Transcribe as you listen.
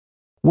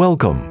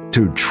Welcome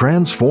to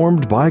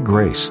Transformed by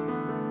Grace,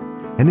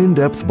 an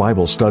in-depth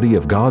Bible study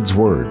of God's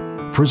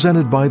Word,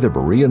 presented by the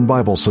Berean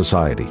Bible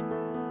Society.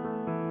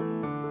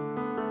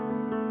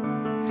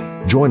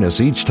 Join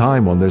us each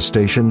time on this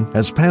station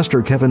as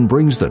Pastor Kevin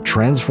brings the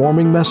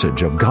transforming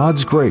message of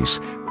God's grace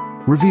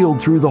revealed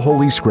through the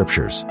Holy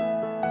Scriptures.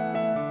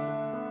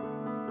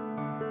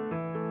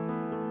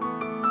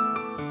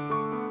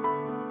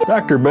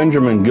 Dr.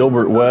 Benjamin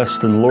Gilbert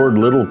West and Lord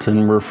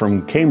Lyttelton were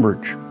from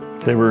Cambridge.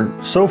 They were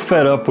so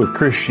fed up with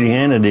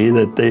Christianity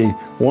that they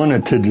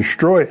wanted to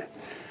destroy it.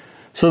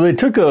 So they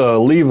took a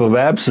leave of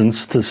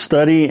absence to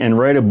study and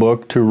write a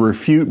book to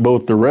refute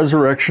both the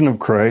resurrection of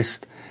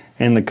Christ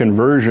and the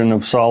conversion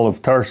of Saul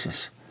of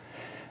Tarsus.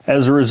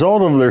 As a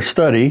result of their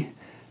study,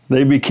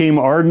 they became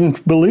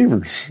ardent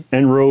believers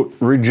and wrote,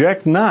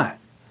 "Reject not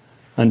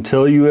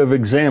until you have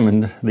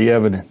examined the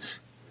evidence."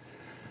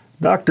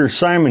 Dr.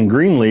 Simon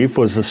Greenleaf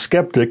was a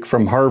skeptic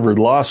from Harvard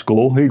Law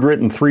School. He'd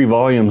written 3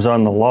 volumes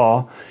on the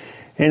law.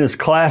 In his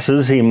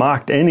classes, he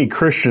mocked any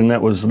Christian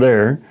that was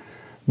there,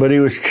 but he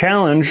was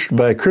challenged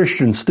by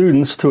Christian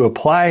students to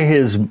apply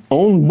his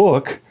own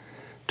book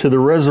to the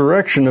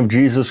resurrection of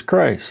Jesus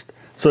Christ.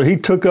 So he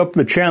took up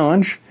the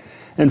challenge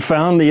and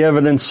found the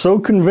evidence so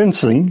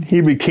convincing, he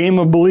became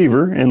a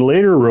believer and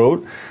later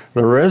wrote,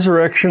 "The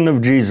resurrection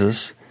of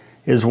Jesus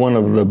is one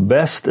of the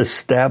best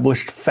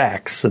established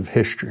facts of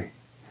history."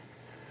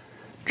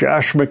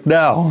 Josh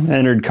McDowell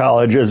entered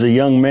college as a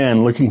young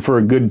man looking for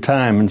a good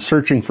time and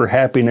searching for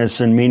happiness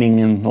and meaning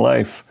in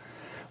life.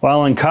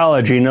 While in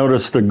college, he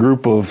noticed a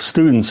group of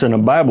students in a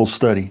Bible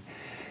study.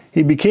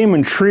 He became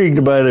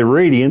intrigued by the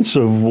radiance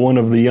of one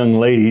of the young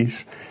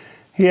ladies.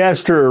 He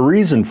asked her a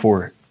reason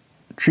for it.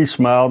 She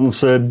smiled and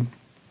said,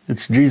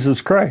 "It's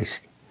Jesus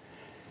Christ."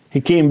 He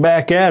came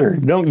back at her.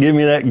 "Don't give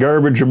me that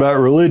garbage about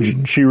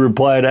religion." She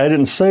replied, "I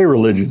didn't say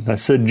religion. I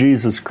said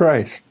Jesus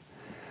Christ."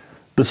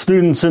 The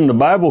students in the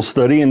Bible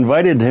study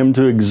invited him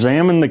to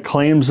examine the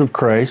claims of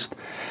Christ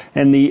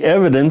and the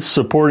evidence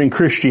supporting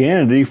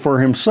Christianity for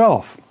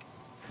himself.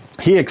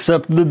 He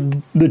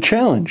accepted the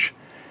challenge.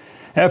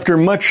 After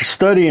much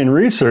study and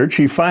research,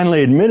 he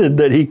finally admitted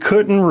that he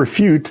couldn't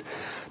refute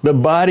the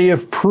body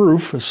of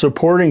proof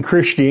supporting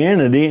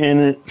Christianity, and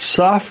it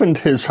softened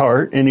his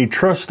heart, and he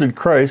trusted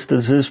Christ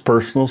as his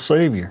personal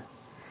Savior.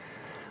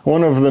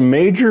 One of the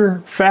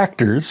major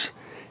factors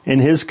in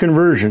his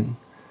conversion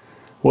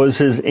was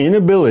his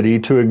inability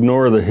to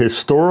ignore the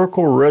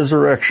historical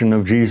resurrection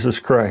of Jesus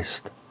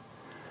Christ.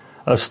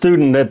 A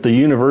student at the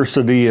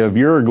University of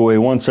Uruguay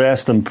once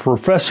asked him,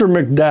 "Professor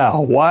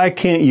McDowell, why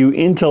can't you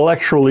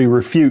intellectually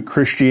refute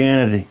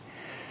Christianity?"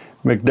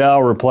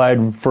 McDowell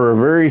replied, "For a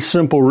very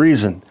simple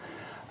reason.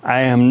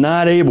 I am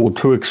not able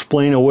to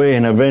explain away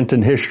an event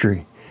in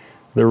history,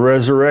 the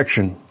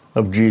resurrection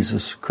of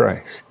Jesus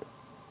Christ."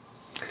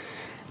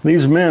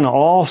 These men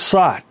all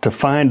sought to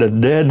find a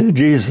dead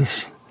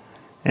Jesus.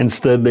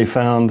 Instead, they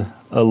found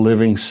a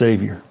living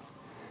Savior.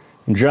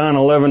 In John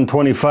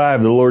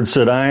 11:25, the Lord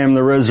said, "I am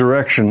the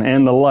resurrection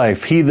and the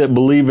life. He that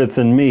believeth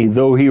in me,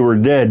 though he were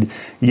dead,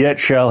 yet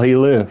shall he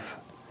live."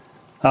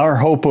 Our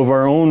hope of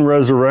our own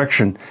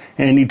resurrection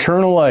and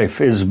eternal life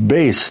is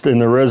based in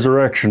the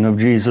resurrection of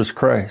Jesus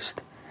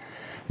Christ.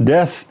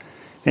 Death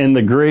and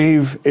the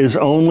grave is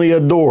only a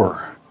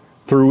door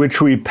through which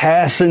we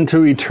pass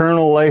into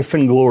eternal life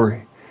and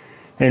glory.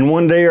 And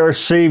one day our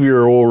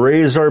Savior will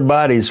raise our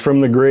bodies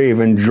from the grave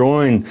and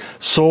join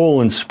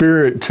soul and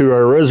spirit to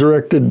our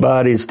resurrected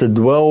bodies to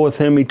dwell with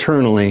Him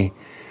eternally.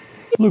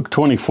 Luke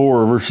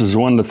 24, verses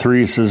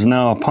 1-3 says,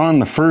 "Now upon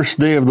the first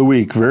day of the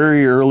week,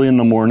 very early in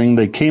the morning,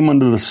 they came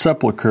unto the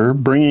sepulchre,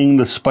 bringing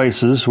the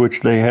spices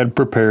which they had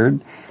prepared,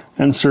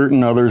 and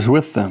certain others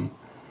with them.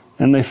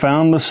 And they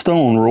found the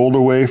stone rolled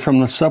away from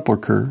the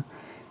sepulchre,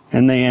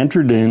 and they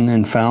entered in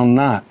and found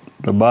not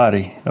the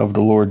body of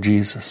the Lord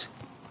Jesus."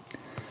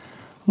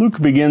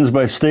 Luke begins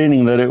by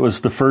stating that it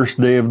was the first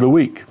day of the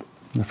week.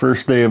 The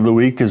first day of the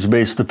week is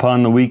based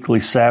upon the weekly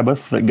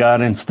Sabbath that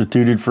God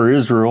instituted for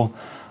Israel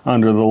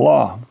under the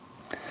law.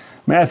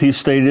 Matthew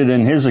stated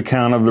in his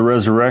account of the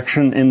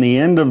resurrection in the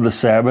end of the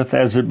Sabbath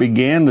as it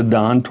began to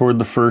dawn toward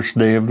the first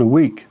day of the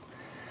week.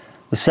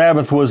 The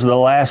Sabbath was the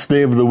last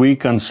day of the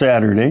week on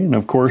Saturday, and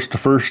of course the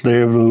first day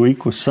of the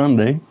week was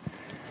Sunday.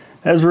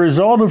 As a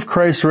result of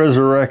Christ's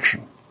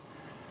resurrection,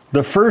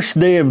 the first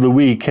day of the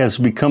week has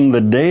become the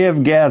day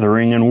of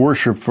gathering and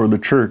worship for the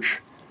church.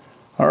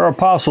 Our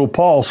Apostle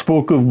Paul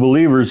spoke of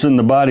believers in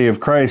the body of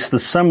Christ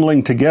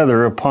assembling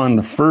together upon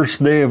the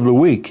first day of the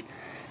week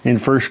in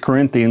 1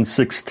 Corinthians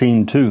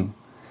 16:2.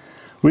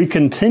 We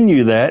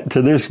continue that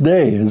to this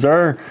day as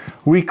our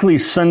weekly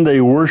Sunday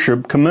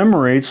worship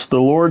commemorates the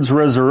Lord's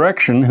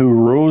resurrection, who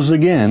rose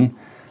again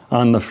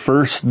on the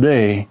first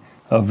day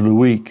of the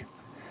week.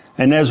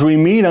 And as we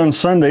meet on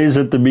Sundays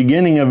at the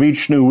beginning of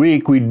each new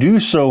week, we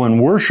do so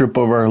in worship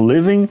of our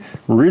living,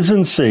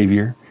 risen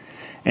Savior,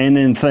 and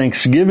in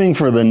thanksgiving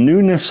for the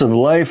newness of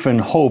life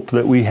and hope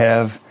that we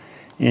have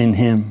in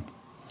Him.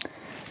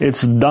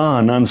 It's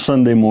dawn on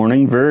Sunday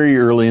morning, very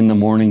early in the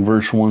morning,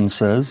 verse 1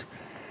 says.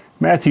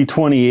 Matthew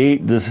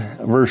 28,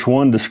 verse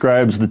 1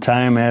 describes the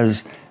time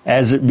as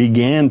it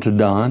began to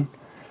dawn.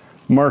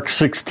 Mark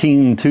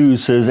 16:2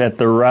 says, at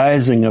the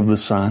rising of the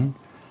sun.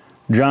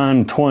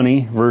 John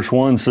 20, verse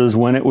 1 says,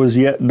 when it was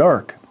yet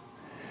dark.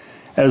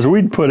 As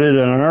we'd put it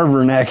in our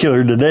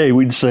vernacular today,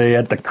 we'd say,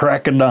 at the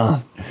crack of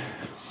dawn.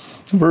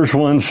 Verse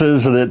 1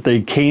 says that they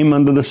came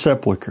unto the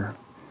sepulchre.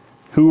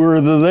 Who are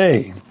the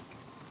they?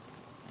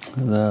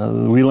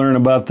 We learn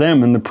about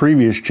them in the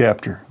previous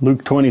chapter.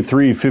 Luke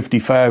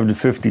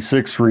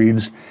 23:55-56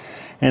 reads,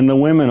 and the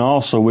women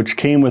also which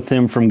came with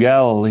him from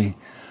Galilee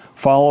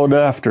followed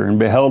after and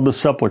beheld the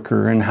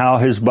sepulchre and how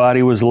his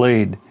body was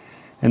laid.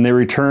 And they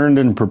returned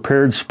and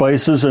prepared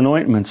spices and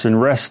ointments and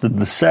rested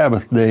the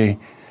Sabbath day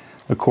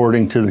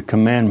according to the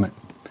commandment.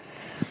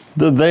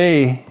 The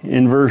they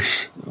in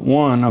verse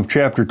 1 of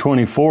chapter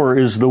 24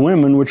 is the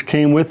women which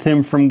came with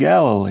him from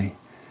Galilee.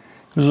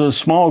 It was a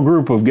small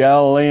group of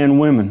Galilean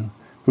women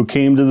who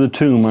came to the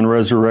tomb on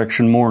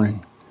resurrection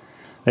morning.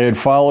 They had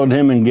followed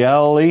him in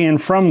Galilee and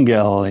from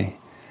Galilee.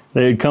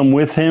 They had come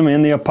with him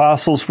and the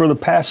apostles for the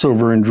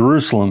Passover in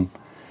Jerusalem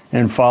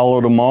and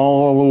followed him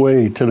all the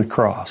way to the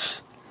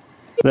cross.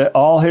 That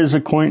all his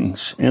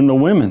acquaintance and the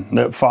women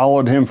that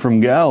followed him from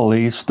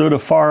Galilee stood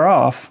afar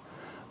off,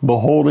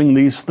 beholding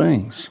these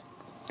things.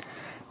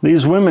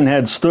 These women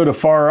had stood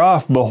afar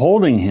off,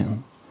 beholding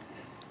him,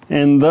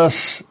 and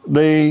thus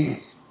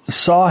they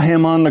saw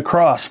him on the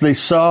cross. They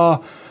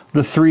saw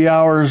the 3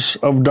 hours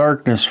of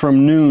darkness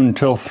from noon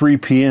till 3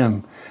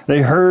 p.m.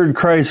 They heard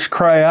Christ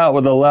cry out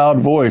with a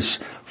loud voice,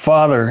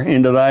 Father,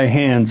 into thy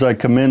hands I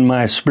commend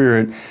my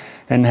spirit.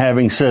 And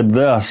having said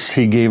thus,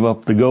 he gave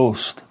up the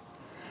ghost.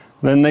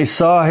 Then they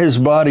saw his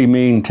body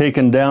being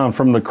taken down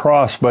from the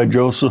cross by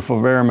Joseph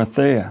of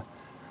Arimathea.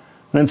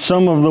 Then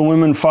some of the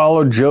women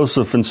followed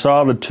Joseph and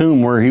saw the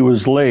tomb where he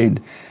was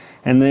laid,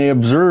 and they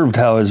observed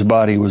how his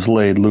body was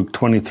laid, Luke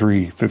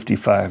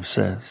 23:55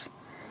 says.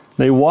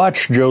 They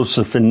watched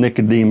Joseph and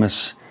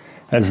Nicodemus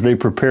as they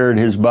prepared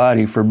his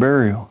body for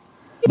burial.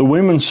 The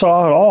women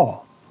saw it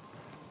all,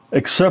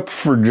 except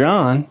for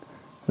John.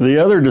 The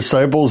other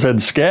disciples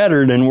had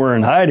scattered and were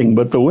in hiding,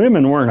 but the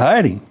women weren't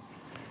hiding.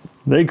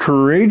 They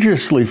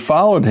courageously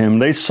followed him.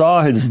 They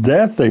saw his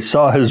death, they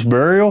saw his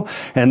burial,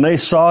 and they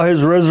saw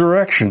his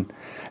resurrection.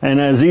 And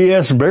as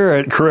E.S.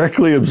 Barrett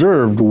correctly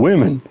observed,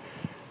 women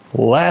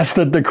last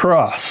at the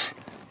cross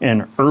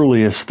and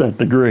earliest at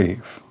the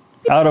grave.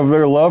 Out of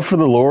their love for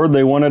the Lord,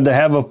 they wanted to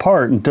have a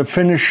part and to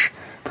finish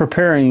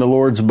preparing the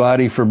Lord's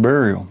body for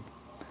burial.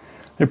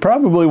 They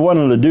probably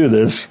wanted to do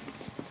this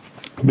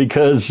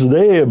because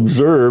they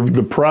observed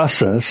the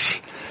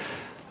process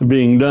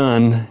being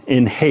done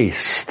in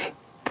haste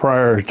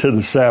prior to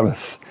the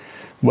Sabbath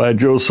by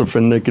Joseph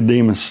and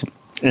Nicodemus.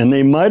 And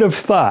they might have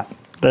thought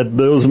that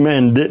those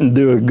men didn't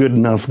do a good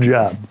enough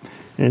job.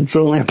 And it's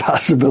only a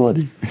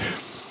possibility.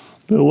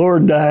 The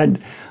Lord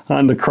died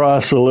on the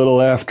cross a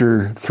little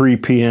after 3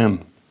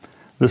 p.m.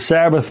 The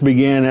Sabbath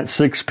began at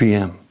 6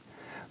 p.m.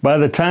 By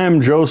the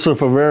time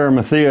Joseph of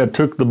Arimathea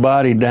took the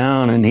body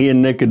down and he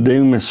and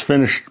Nicodemus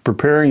finished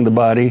preparing the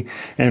body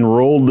and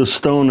rolled the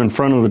stone in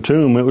front of the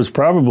tomb, it was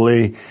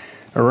probably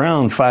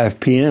around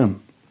 5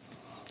 p.m.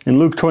 In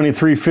Luke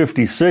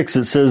 23:56,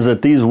 it says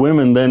that these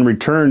women then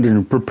returned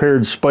and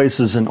prepared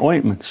spices and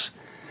ointments.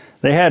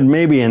 They had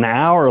maybe an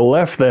hour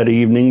left that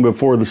evening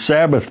before the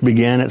Sabbath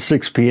began at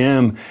 6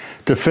 p.m.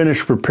 to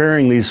finish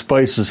preparing these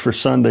spices for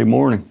Sunday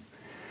morning.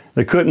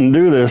 They couldn't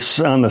do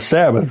this on the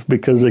Sabbath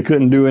because they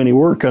couldn't do any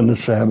work on the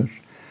Sabbath.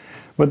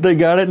 But they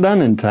got it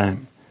done in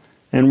time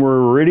and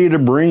were ready to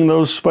bring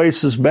those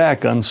spices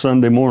back on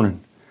Sunday morning.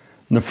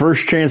 And the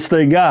first chance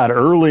they got,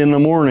 early in the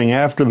morning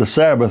after the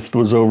Sabbath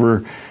was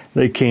over,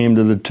 they came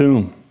to the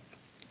tomb.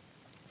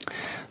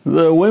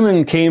 The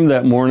women came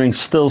that morning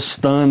still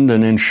stunned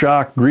and in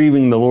shock,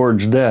 grieving the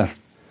Lord's death.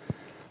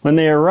 When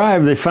they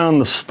arrived, they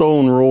found the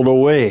stone rolled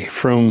away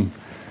from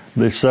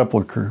the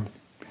sepulchre.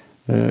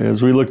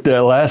 As we looked at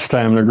last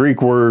time, the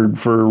Greek word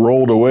for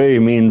rolled away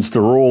means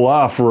to roll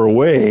off or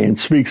away and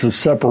speaks of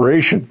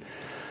separation.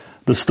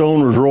 The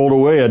stone was rolled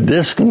away a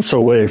distance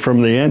away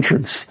from the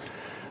entrance.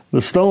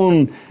 The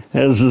stone,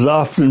 as is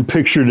often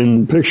pictured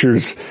in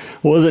pictures,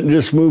 wasn't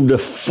just moved a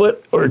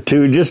foot or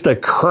two, just a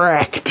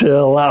crack to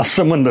allow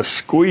someone to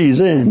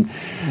squeeze in.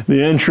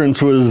 The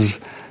entrance was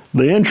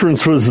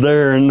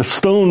there, and the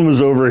stone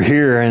was over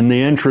here, and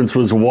the entrance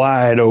was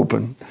wide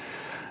open.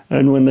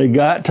 And when they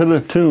got to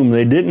the tomb,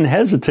 they didn't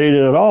hesitate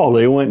at all.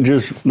 They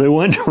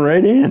went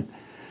right in.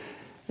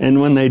 And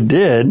when they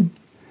did,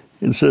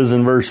 it says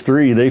in verse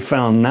 3, they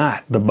found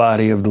not the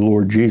body of the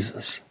Lord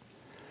Jesus.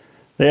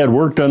 They had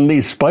worked on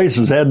these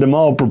spices, had them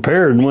all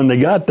prepared, and when they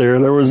got there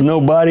was no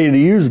body to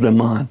use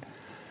them on.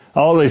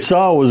 All they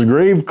saw was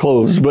grave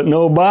clothes, but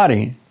no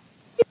body.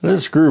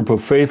 This group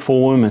of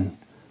faithful women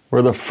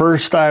were the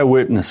first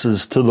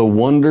eyewitnesses to the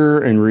wonder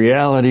and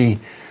reality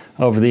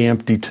of the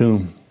empty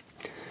tomb.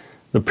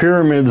 The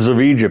pyramids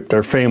of Egypt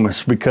are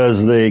famous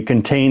because they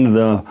contained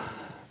the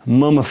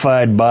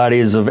mummified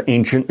bodies of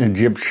ancient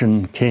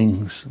Egyptian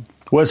kings.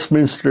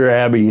 Westminster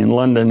Abbey in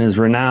London is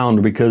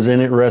renowned because in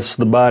it rests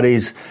the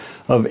bodies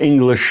of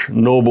English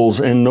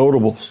nobles and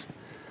notables.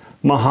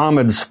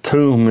 Muhammad's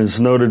tomb is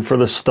noted for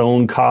the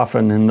stone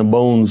coffin and the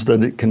bones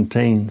that it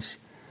contains.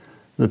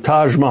 The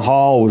Taj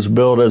Mahal was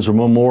built as a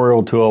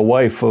memorial to a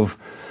wife of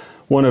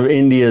one of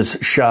India's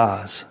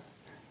Shahs.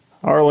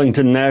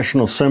 Arlington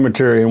National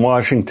Cemetery in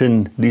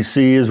Washington,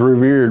 D.C. is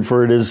revered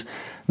for it is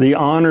the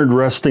honored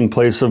resting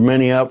place of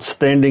many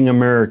outstanding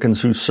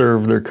Americans who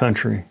served their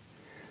country.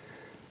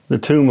 The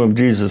tomb of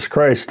Jesus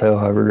Christ,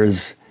 however,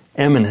 is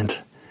eminent,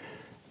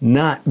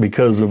 not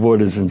because of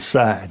what is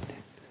inside,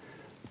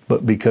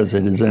 but because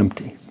it is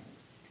empty.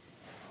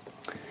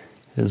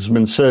 It has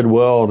been said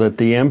well that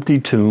the empty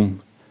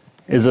tomb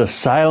is a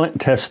silent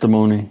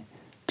testimony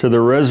to the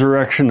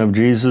resurrection of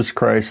Jesus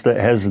Christ that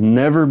has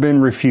never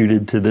been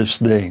refuted to this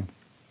day.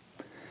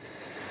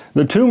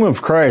 The tomb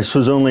of Christ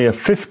was only a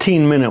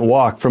 15-minute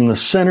walk from the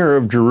center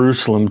of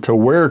Jerusalem to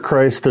where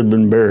Christ had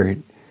been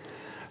buried.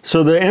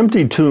 So the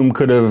empty tomb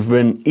could have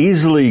been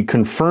easily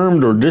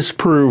confirmed or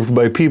disproved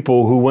by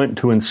people who went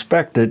to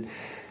inspect it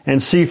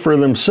and see for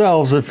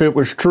themselves if it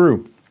was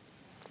true.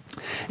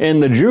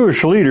 And the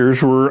Jewish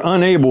leaders were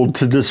unable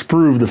to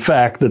disprove the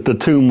fact that the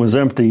tomb was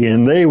empty,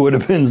 and they would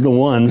have been the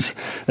ones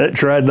that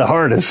tried the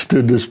hardest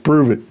to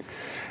disprove it.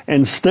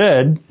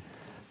 Instead,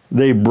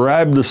 they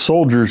bribed the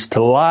soldiers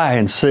to lie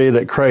and say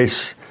that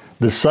Christ's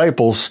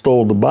disciples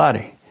stole the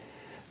body.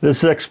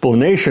 This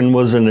explanation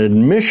was an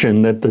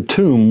admission that the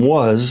tomb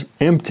was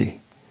empty.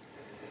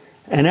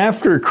 And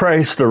after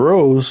Christ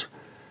arose,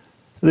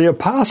 the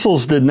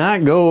apostles did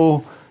not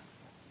go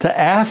to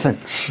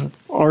Athens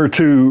or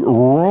to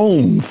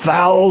Rome,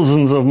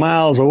 thousands of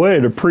miles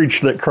away, to preach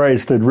that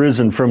Christ had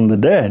risen from the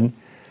dead.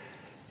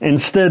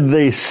 Instead,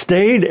 they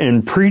stayed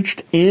and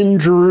preached in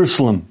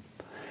Jerusalem,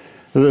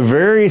 the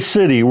very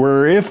city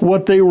where if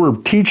what they were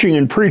teaching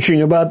and preaching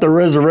about the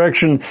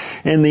resurrection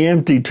and the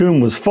empty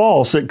tomb was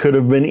false, it could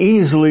have been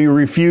easily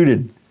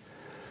refuted.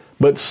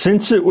 But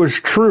since it was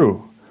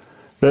true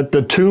that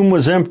the tomb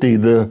was empty,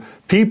 the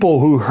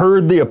people who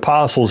heard the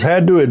apostles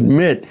had to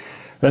admit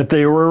that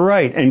they were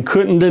right and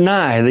couldn't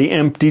deny the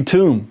empty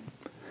tomb.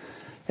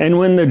 And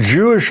when the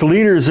Jewish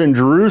leaders in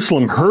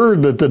Jerusalem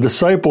heard that the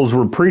disciples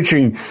were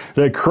preaching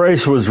that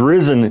Christ was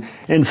risen,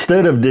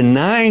 instead of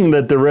denying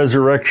that the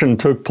resurrection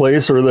took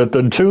place or that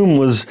the tomb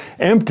was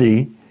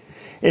empty,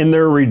 in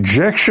their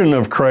rejection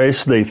of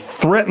Christ, they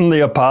threatened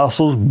the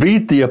apostles,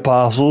 beat the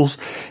apostles,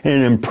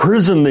 and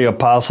imprisoned the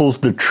apostles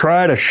to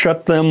try to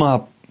shut them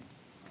up.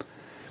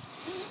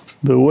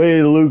 The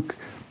way Luke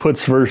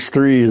puts verse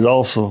 3 is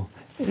also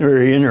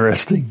very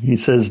interesting. He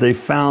says, they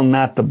found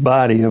not the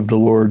body of the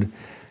Lord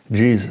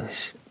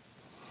Jesus.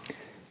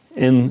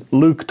 In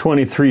Luke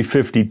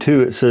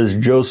 23:52, it says,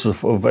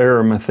 Joseph of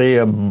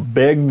Arimathea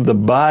begged the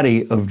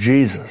body of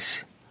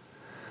Jesus.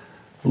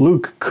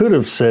 Luke could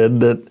have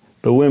said that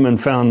the women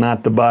found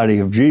not the body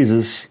of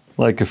Jesus,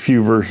 like a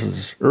few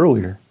verses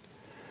earlier.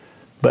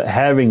 But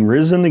having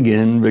risen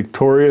again,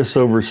 victorious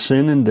over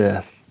sin and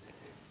death,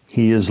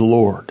 he is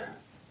Lord.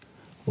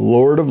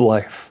 Lord of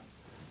life,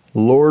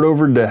 Lord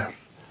over death,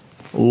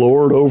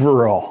 Lord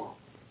over all.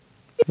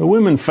 The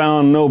women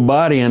found no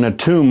body in a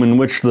tomb in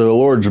which the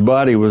Lord's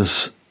body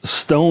was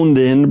stoned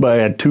in by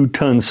a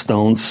 2-ton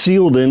stone,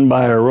 sealed in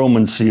by a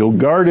Roman seal,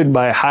 guarded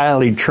by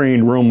highly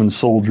trained Roman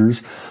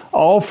soldiers,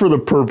 all for the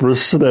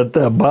purpose that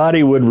the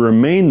body would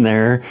remain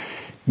there,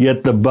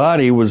 yet the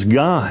body was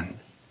gone.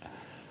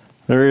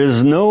 There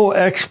is no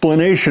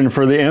explanation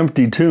for the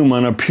empty tomb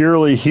on a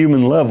purely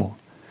human level.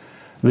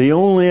 The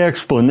only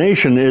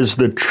explanation is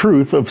the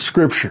truth of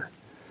Scripture.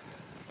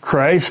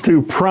 Christ,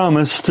 who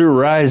promised to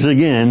rise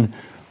again,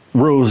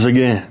 rose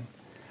again.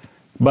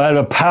 By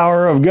the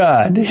power of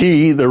God,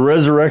 he, the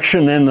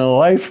resurrection and the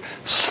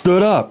life,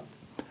 stood up.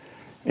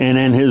 And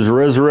in his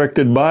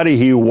resurrected body,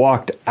 he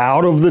walked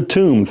out of the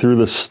tomb through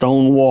the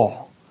stone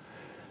wall.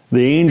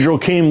 The angel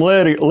came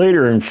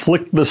later and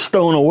flicked the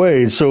stone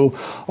away so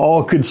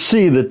all could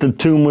see that the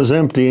tomb was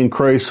empty and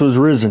Christ was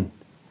risen.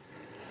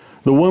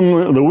 The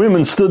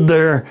women stood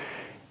there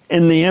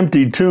in the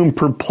empty tomb,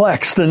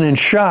 perplexed and in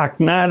shock,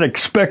 not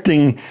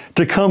expecting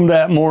to come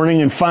that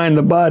morning and find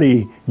the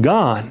body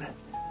gone.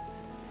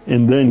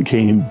 And then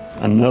came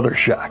another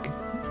shock.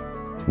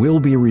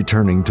 We'll be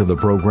returning to the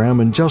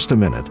program in just a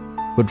minute.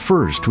 But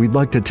first, we'd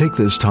like to take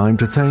this time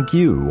to thank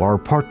you, our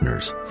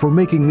partners, for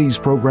making these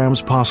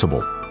programs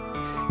possible.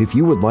 If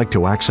you would like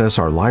to access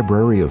our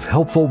library of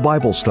helpful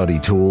Bible study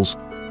tools,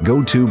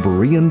 go to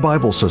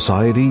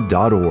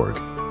BereanBibleSociety.org.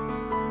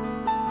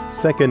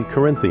 2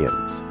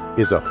 Corinthians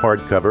is a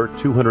hardcover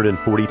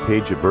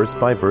 240-page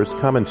verse-by-verse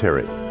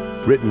commentary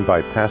written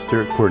by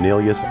Pastor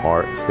Cornelius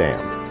R. Stam.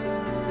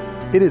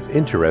 It is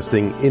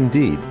interesting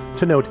indeed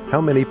to note how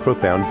many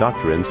profound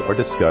doctrines are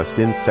discussed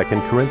in 2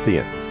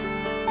 Corinthians,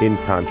 in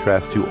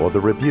contrast to all the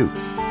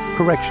rebukes,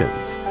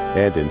 corrections,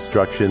 and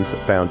instructions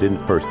found in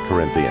 1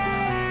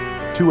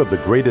 Corinthians. Two of the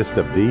greatest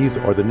of these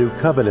are the New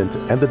Covenant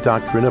and the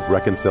doctrine of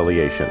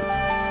reconciliation.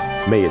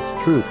 May its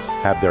truths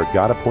have their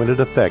God-appointed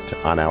effect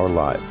on our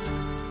lives.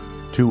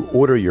 To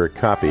order your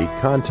copy,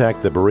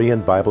 contact the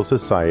Berean Bible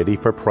Society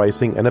for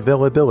pricing and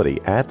availability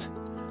at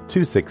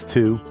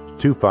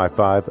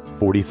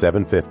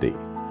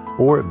 262-255-4750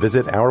 or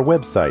visit our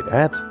website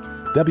at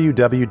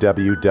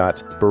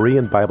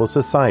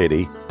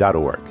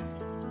www.bereanbiblesociety.org.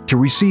 To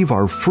receive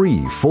our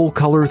free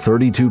full-color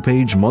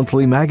 32-page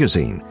monthly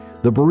magazine,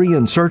 The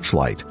Berean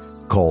Searchlight,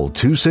 call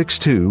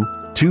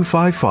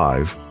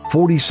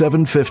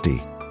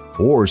 262-255-4750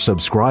 or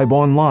subscribe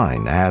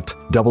online at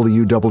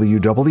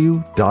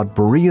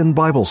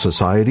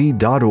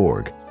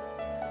www.bereanbiblesociety.org.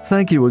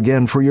 Thank you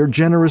again for your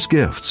generous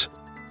gifts.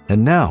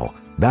 And now,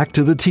 back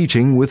to the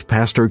teaching with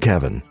Pastor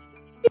Kevin.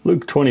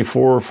 Luke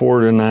 24,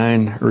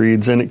 4-9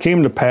 reads, And it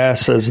came to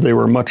pass, as they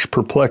were much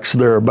perplexed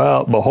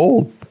thereabout,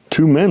 behold,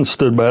 2 men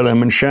stood by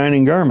them in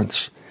shining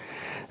garments.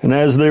 And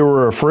as they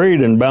were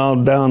afraid and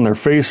bowed down their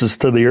faces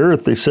to the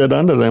earth, they said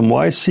unto them,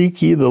 Why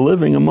seek ye the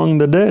living among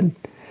the dead?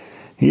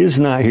 He is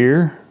not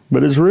here,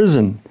 but is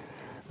risen.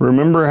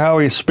 Remember how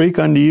he spake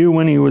unto you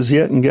when he was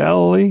yet in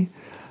Galilee,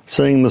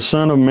 saying, The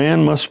Son of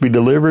Man must be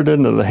delivered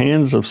into the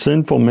hands of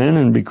sinful men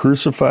and be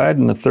crucified,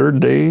 and the 3rd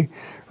day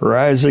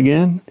rise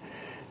again?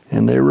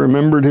 And they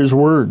remembered his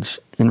words,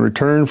 and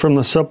returned from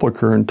the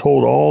sepulchre, and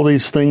told all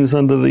these things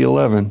unto the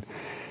 11,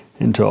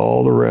 and to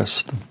all the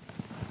rest.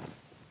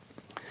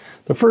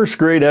 The first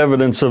great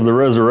evidence of the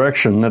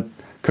resurrection that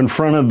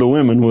confronted the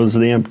women was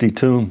the empty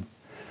tomb.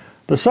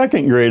 The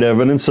second great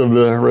evidence of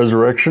the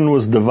resurrection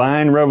was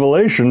divine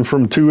revelation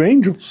from 2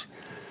 angels.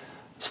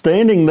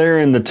 Standing there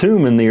in the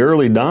tomb in the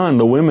early dawn,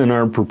 the women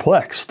are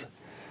perplexed.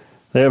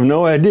 They have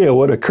no idea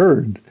what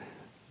occurred.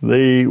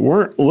 They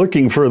weren't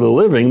looking for the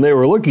living, they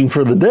were looking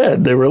for the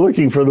dead. They were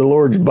looking for the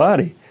Lord's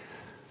body.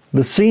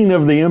 The scene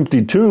of the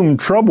empty tomb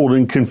troubled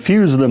and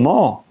confused them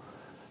all.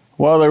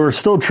 While they were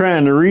still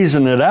trying to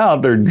reason it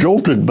out, they're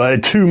jolted by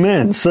 2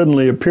 men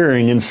suddenly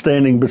appearing and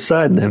standing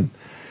beside them.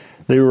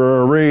 They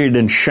were arrayed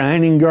in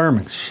shining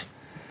garments.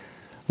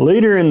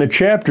 Later in the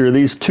chapter,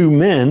 these 2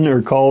 men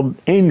are called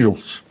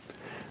angels.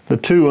 The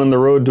 2 on the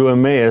road to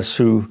Emmaus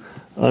who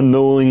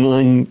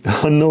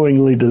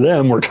unknowingly to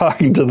them were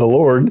talking to the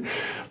Lord,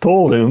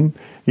 told him,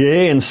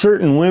 Yea, and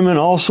certain women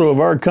also of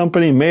our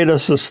company made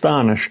us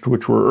astonished,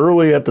 which were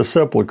early at the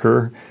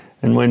sepulchre,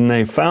 and when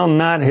they found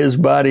not his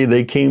body,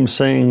 they came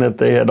saying that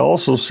they had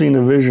also seen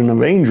a vision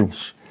of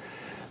angels,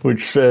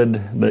 which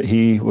said that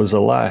he was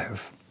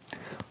alive.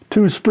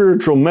 2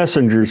 spiritual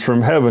messengers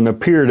from heaven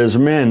appeared as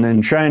men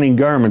in shining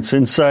garments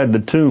inside the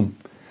tomb.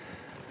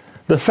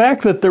 The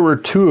fact that there were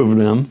 2 of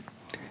them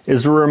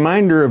is a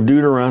reminder of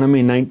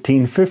Deuteronomy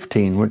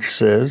 19:15, which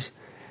says,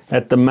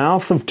 At the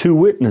mouth of 2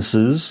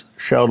 witnesses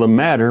shall the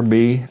matter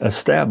be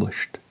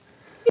established.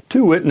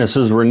 2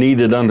 witnesses were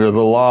needed under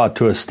the law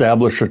to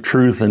establish a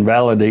truth and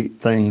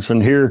validate things,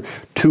 and here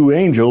 2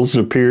 angels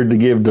appeared to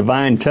give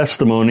divine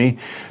testimony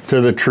to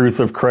the truth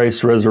of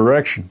Christ's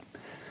resurrection.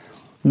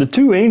 The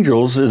 2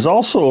 angels is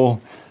also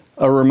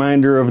a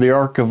reminder of the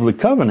Ark of the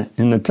Covenant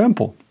in the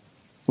temple,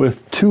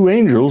 with 2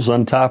 angels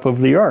on top of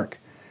the ark,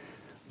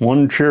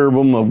 1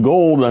 cherubim of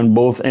gold on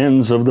both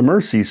ends of the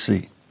mercy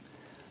seat.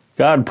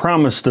 God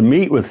promised to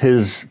meet with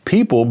his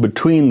people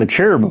between the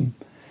cherubim.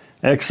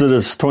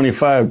 Exodus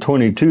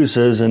 25:22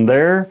 says, And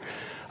there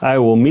I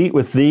will meet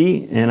with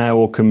thee, and I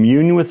will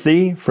commune with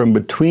thee from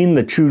between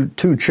the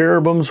 2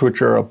 cherubims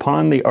which are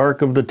upon the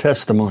ark of the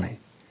testimony.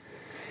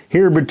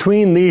 Here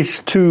between these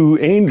 2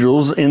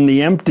 angels in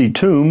the empty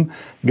tomb,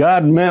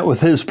 God met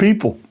with his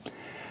people.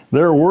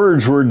 Their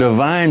words were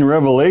divine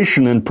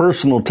revelation and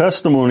personal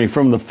testimony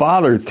from the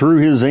Father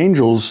through his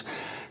angels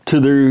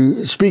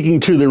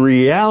speaking to the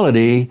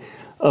reality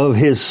of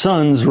his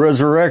Son's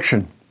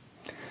resurrection.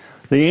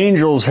 The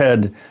angels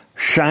had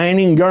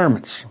shining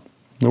garments.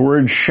 The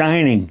word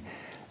shining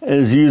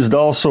is used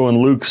also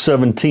in Luke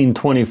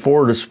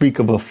 17:24 to speak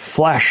of a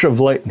flash of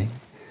lightning.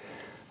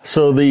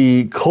 So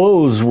the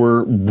clothes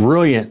were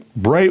brilliant,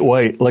 bright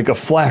white, like a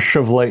flash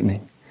of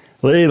lightning.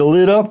 They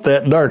lit up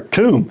that dark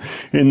tomb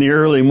in the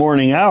early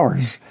morning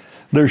hours.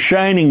 Their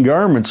shining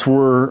garments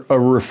were a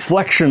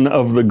reflection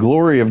of the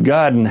glory of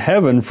God in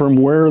heaven from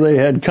where they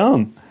had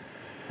come.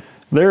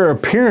 Their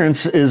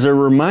appearance is a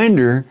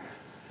reminder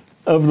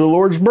of the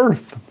Lord's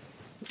birth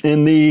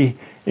in the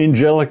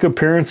angelic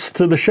appearance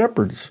to the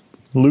shepherds.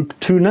 Luke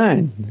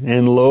 2:9,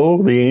 And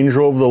lo, the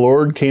angel of the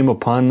Lord came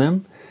upon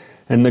them,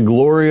 and the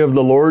glory of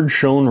the Lord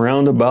shone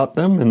round about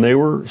them, and they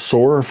were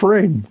sore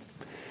afraid.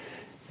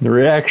 The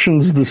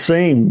reaction's the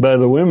same by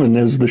the women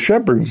as the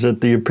shepherds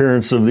at the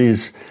appearance of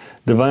these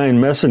divine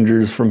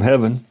messengers from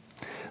heaven.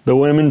 The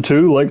women,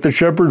 too, like the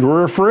shepherds,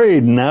 were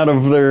afraid, and out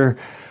of their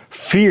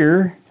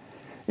fear,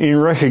 in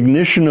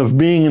recognition of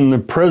being in the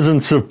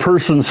presence of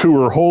persons who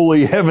were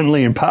holy,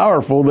 heavenly, and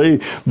powerful, they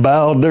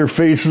bowed their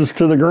faces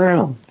to the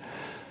ground.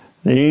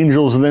 The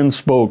angels then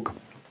spoke.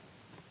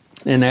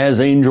 And as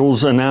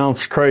angels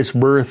announced Christ's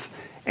birth,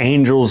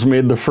 angels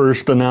made the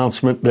first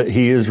announcement that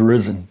he is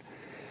risen.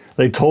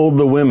 They told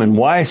the women,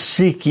 Why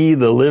seek ye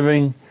the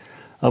living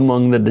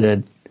among the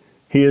dead?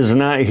 He is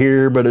not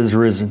here, but is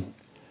risen.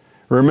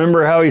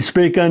 Remember how he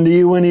spake unto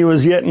you when he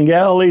was yet in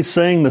Galilee,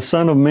 saying, the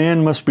Son of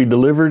Man must be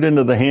delivered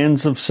into the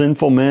hands of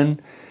sinful men,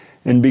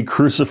 and be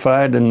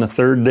crucified, and the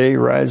third day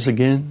rise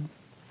again?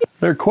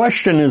 Their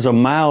question is a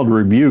mild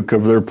rebuke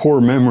of their poor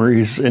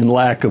memories and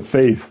lack of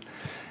faith.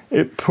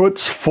 It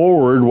puts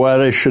forward why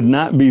they should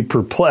not be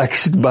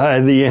perplexed by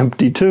the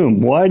empty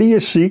tomb. Why do you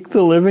seek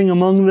the living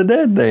among the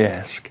dead, they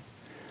ask.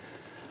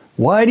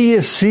 Why do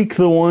you seek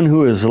the one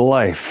who is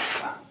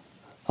life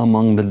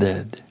among the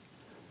dead?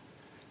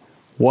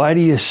 Why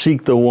do you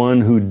seek the one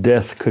who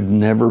death could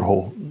never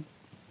hold?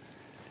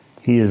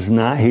 He is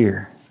not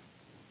here.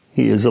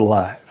 He is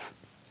alive.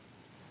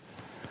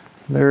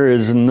 There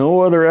is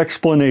no other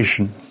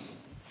explanation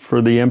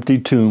for the empty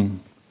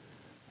tomb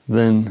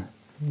than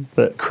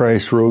that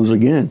Christ rose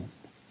again.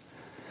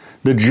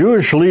 The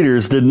Jewish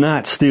leaders did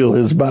not steal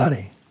his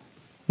body.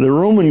 The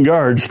Roman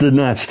guards did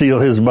not steal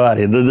his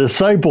body. The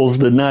disciples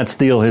did not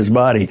steal his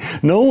body.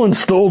 No one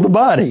stole the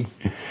body.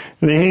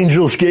 The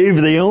angels gave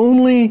the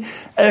only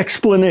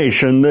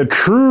explanation, the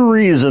true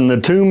reason the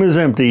tomb is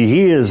empty.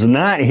 He is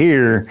not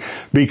here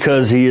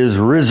because he is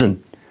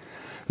risen.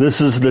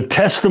 This is the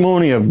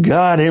testimony of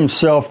God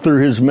himself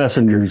through his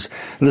messengers.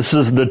 This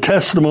is the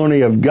testimony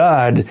of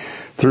God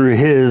through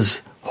his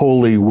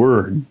holy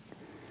word.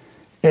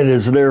 It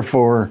is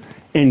therefore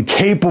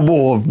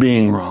incapable of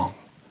being wrong.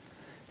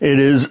 It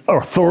is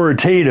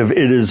authoritative.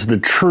 It is the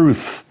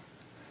truth.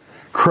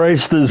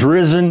 Christ is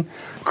risen.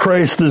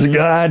 Christ is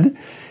God.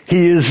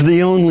 He is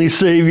the only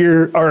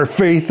Savior. Our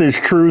faith is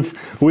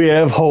truth. We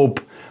have hope.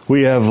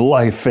 We have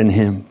life in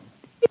him.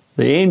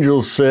 The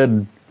angels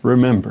said,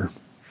 remember.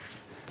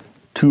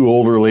 Two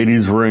older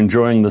ladies were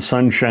enjoying the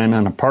sunshine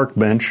on a park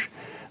bench.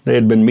 They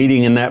had been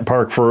meeting in that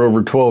park for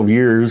over 12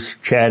 years,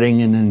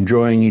 chatting and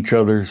enjoying each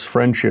other's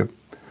friendship.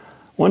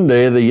 One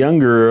day, the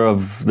younger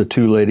of the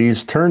two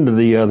ladies turned to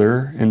the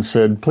other and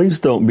said, please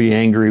don't be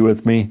angry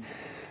with me,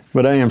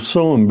 but I am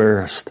so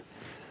embarrassed.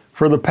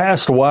 For the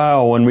past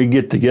while when we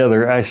get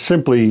together, I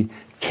simply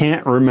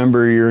can't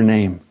remember your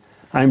name.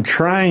 I'm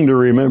trying to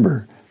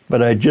remember,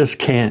 but I just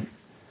can't.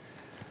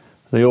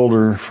 The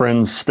older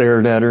friend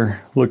stared at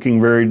her,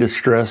 looking very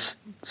distressed,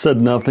 said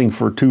nothing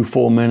for 2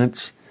 full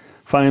minutes.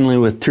 Finally,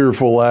 with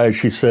tearful eyes,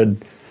 she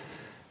said,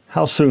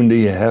 how soon do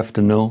you have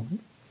to know?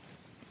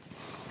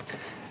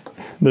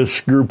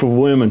 This group of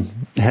women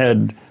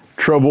had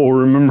trouble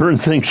remembering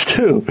things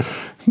too.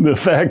 The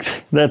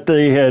fact that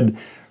they had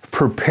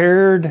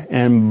prepared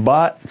and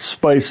bought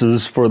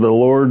spices for the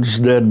Lord's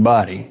dead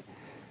body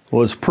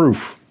was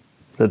proof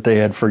that they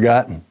had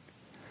forgotten.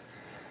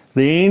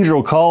 The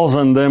angel calls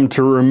on them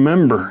to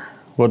remember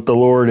what the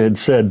Lord had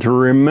said, to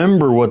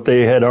remember what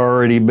they had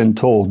already been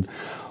told.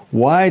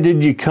 Why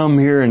did you come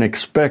here and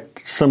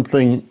expect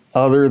something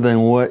other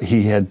than what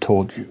he had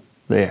told you?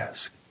 They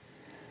ask.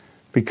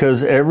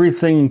 Because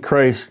everything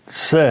Christ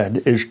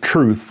said is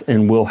truth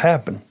and will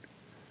happen.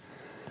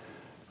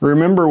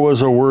 Remember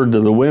was a word to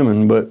the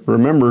women, but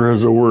remember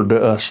is a word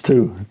to us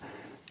too,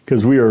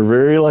 because we are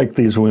very like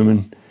these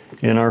women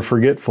in our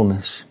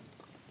forgetfulness.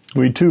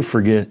 We too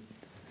forget.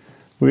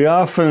 We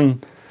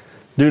often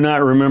do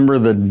not remember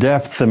the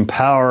depth and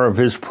power of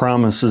his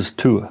promises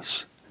to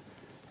us,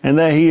 and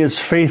that he is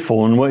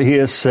faithful in what he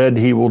has said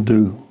he will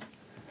do.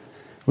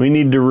 We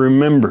need to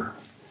remember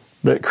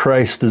that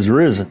Christ is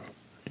risen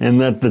and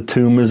that the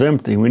tomb is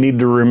empty. We need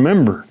to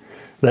remember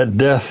that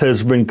death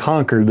has been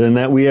conquered and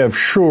that we have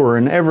sure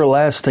and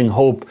everlasting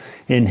hope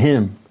in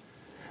him.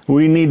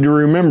 We need to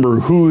remember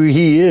who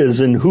he is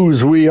and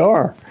whose we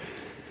are.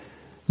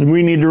 And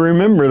we need to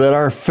remember that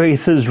our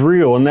faith is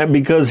real and that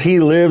because he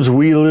lives,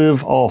 we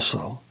live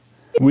also.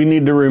 We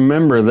need to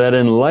remember that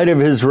in light of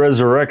his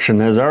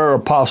resurrection, as our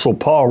apostle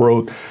Paul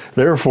wrote,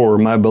 therefore,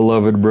 my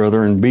beloved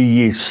brethren, be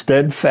ye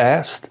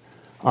steadfast,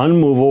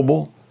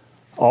 unmovable,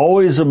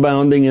 always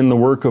abounding in the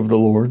work of the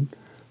Lord,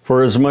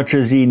 for as much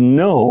as ye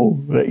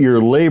know that your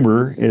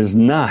labor is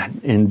not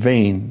in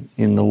vain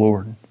in the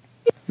Lord.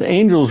 The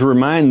angels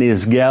remind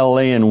these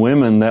Galilean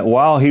women that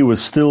while he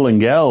was still in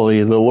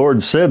Galilee, the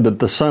Lord said that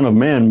the Son of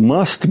Man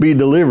must be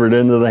delivered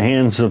into the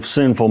hands of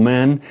sinful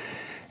men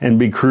and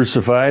be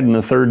crucified, and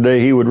the third day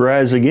he would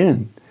rise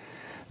again.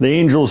 The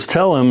angels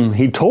tell him,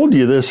 he told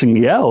you this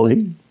in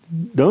Galilee.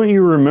 Don't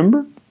you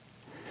remember?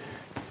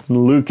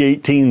 In Luke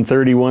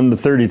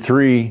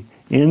 18:31-33,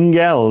 in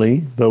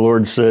Galilee, the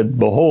Lord said,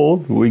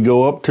 behold, we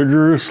go up to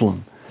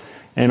Jerusalem,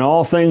 and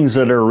all things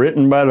that are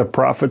written by the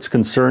prophets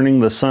concerning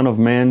the Son of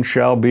Man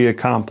shall be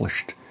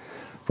accomplished.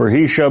 For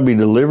he shall be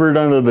delivered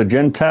unto the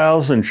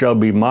Gentiles, and shall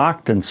be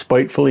mocked, and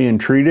spitefully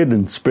entreated,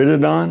 and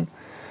spitted on,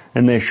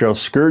 and they shall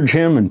scourge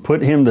him, and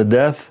put him to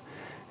death,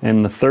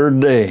 and the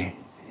third day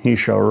he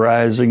shall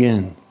rise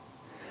again.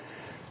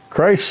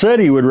 Christ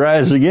said he would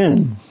rise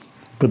again,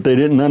 but they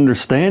didn't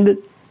understand it,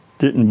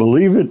 didn't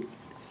believe it,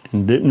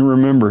 and didn't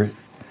remember it.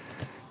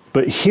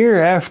 But here,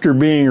 after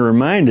being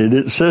reminded,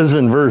 it says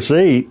in verse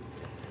 8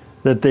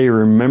 that they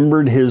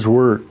remembered his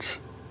words.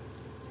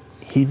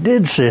 He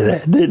did say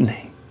that, didn't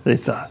he? They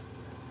thought.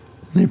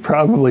 They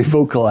probably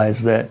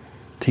vocalized that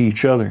to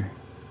each other.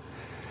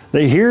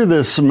 They hear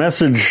this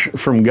message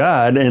from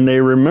God, and they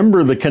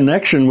remember the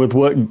connection with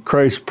what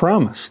Christ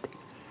promised.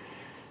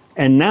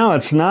 And now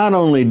it's not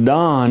only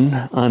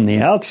dawn on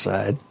the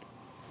outside,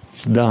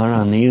 it's dawn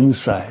on the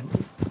inside.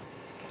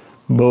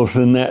 Both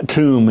in that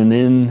tomb and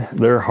in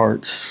their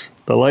hearts.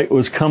 The light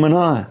was coming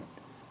on.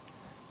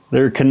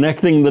 They're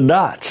connecting the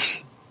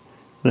dots.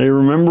 They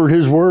remembered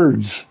his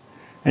words.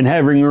 And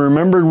having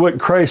remembered what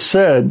Christ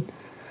said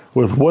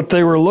with what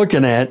they were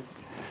looking at,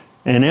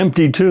 an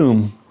empty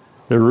tomb,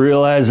 the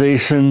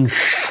realization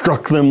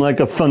struck them like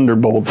a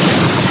thunderbolt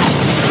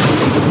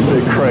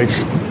that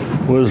Christ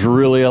was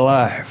really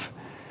alive.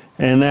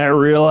 And that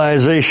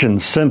realization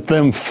sent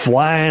them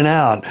flying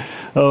out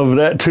of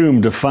that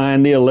tomb to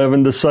find the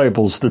 11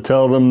 disciples to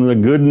tell them the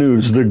good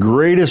news, the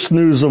greatest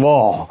news of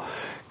all.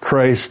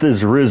 Christ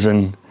is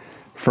risen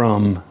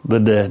from the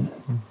dead.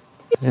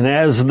 And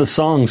as the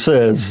song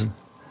says,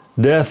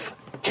 death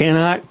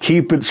cannot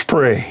keep its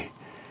prey.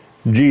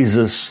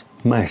 Jesus,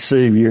 my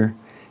Savior,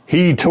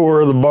 he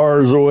tore the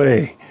bars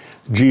away.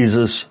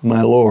 Jesus,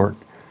 my Lord.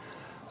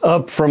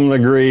 Up from the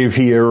grave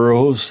he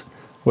arose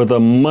with a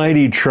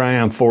mighty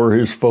triumph o'er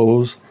his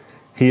foes.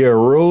 He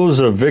arose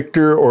a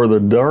victor o'er the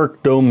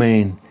dark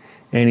domain,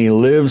 and he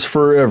lives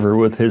forever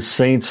with his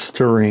saints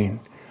to reign.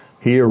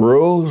 He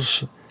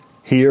arose,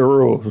 he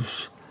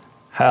arose.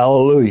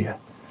 Hallelujah.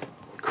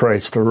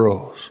 Christ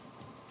arose.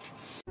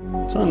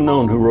 It's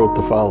unknown who wrote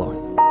the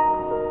following.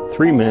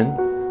 Three men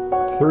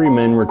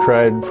were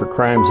tried for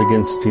crimes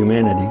against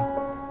humanity.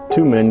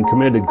 2 men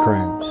committed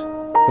crimes.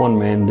 1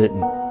 man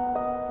didn't.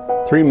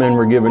 3 men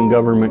were given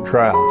government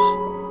trials.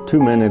 2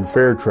 men had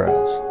fair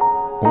trials.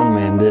 1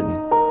 man didn't.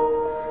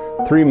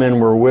 3 men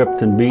were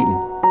whipped and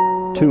beaten.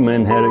 2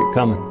 men had it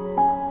coming.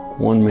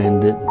 1 man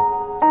didn't.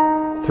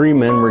 3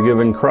 men were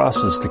given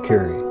crosses to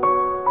carry.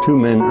 2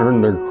 men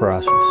earned their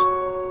crosses.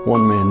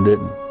 1 man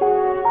didn't.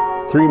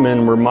 3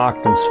 men were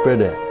mocked and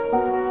spit at.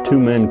 2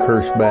 men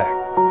cursed back.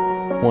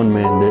 1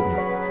 man didn't.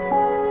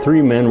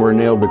 3 men were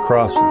nailed to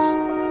crosses.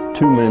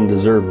 2 men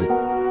deserved it.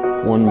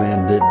 1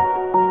 man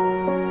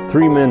didn't.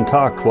 3 men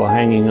talked while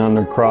hanging on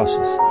their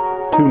crosses.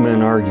 2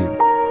 men argued.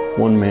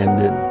 1 man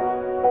didn't.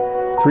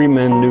 3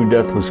 men knew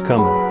death was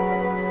coming.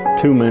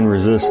 2 men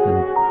resisted.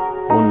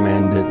 1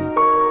 man didn't.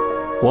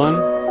 1,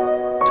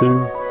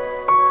 2,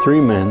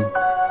 3 men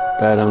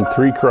died on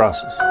 3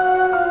 crosses.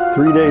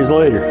 3 days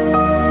later,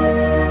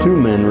 2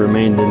 men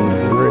remained in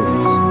their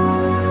graves.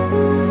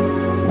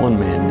 1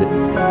 man didn't.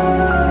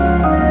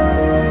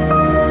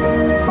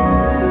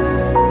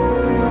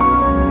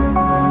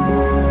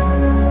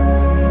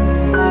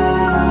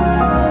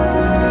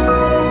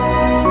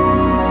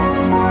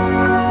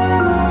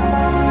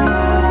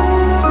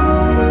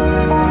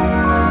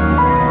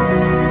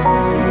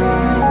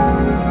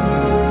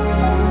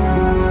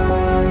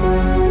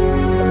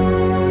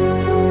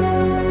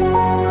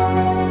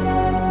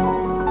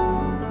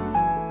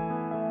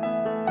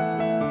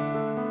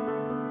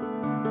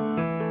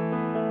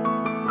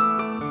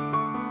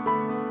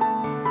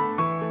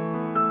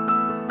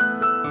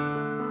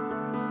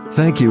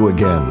 Thank you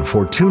again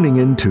for tuning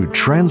in to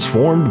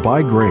Transformed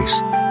by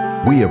Grace.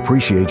 We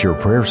appreciate your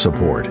prayer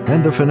support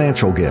and the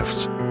financial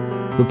gifts.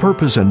 The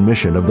purpose and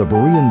mission of the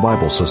Berean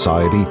Bible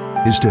Society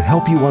is to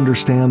help you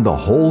understand the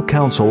whole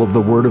counsel of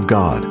the Word of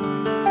God.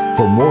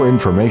 For more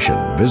information,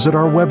 visit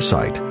our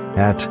website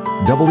at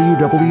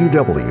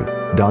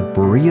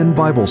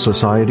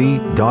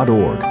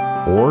www.bereanbiblesociety.org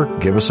or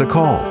give us a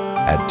call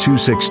at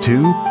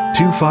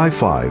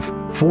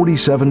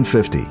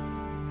 262-255-4750.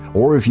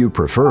 Or if you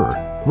prefer,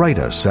 write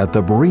us at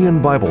the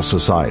Berean Bible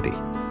Society,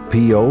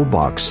 P.O.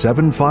 Box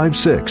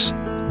 756,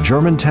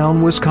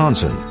 Germantown,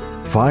 Wisconsin,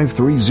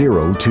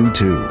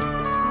 53022.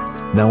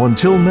 Now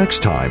until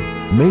next time,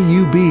 may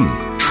you be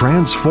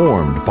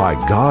transformed by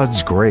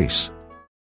God's grace.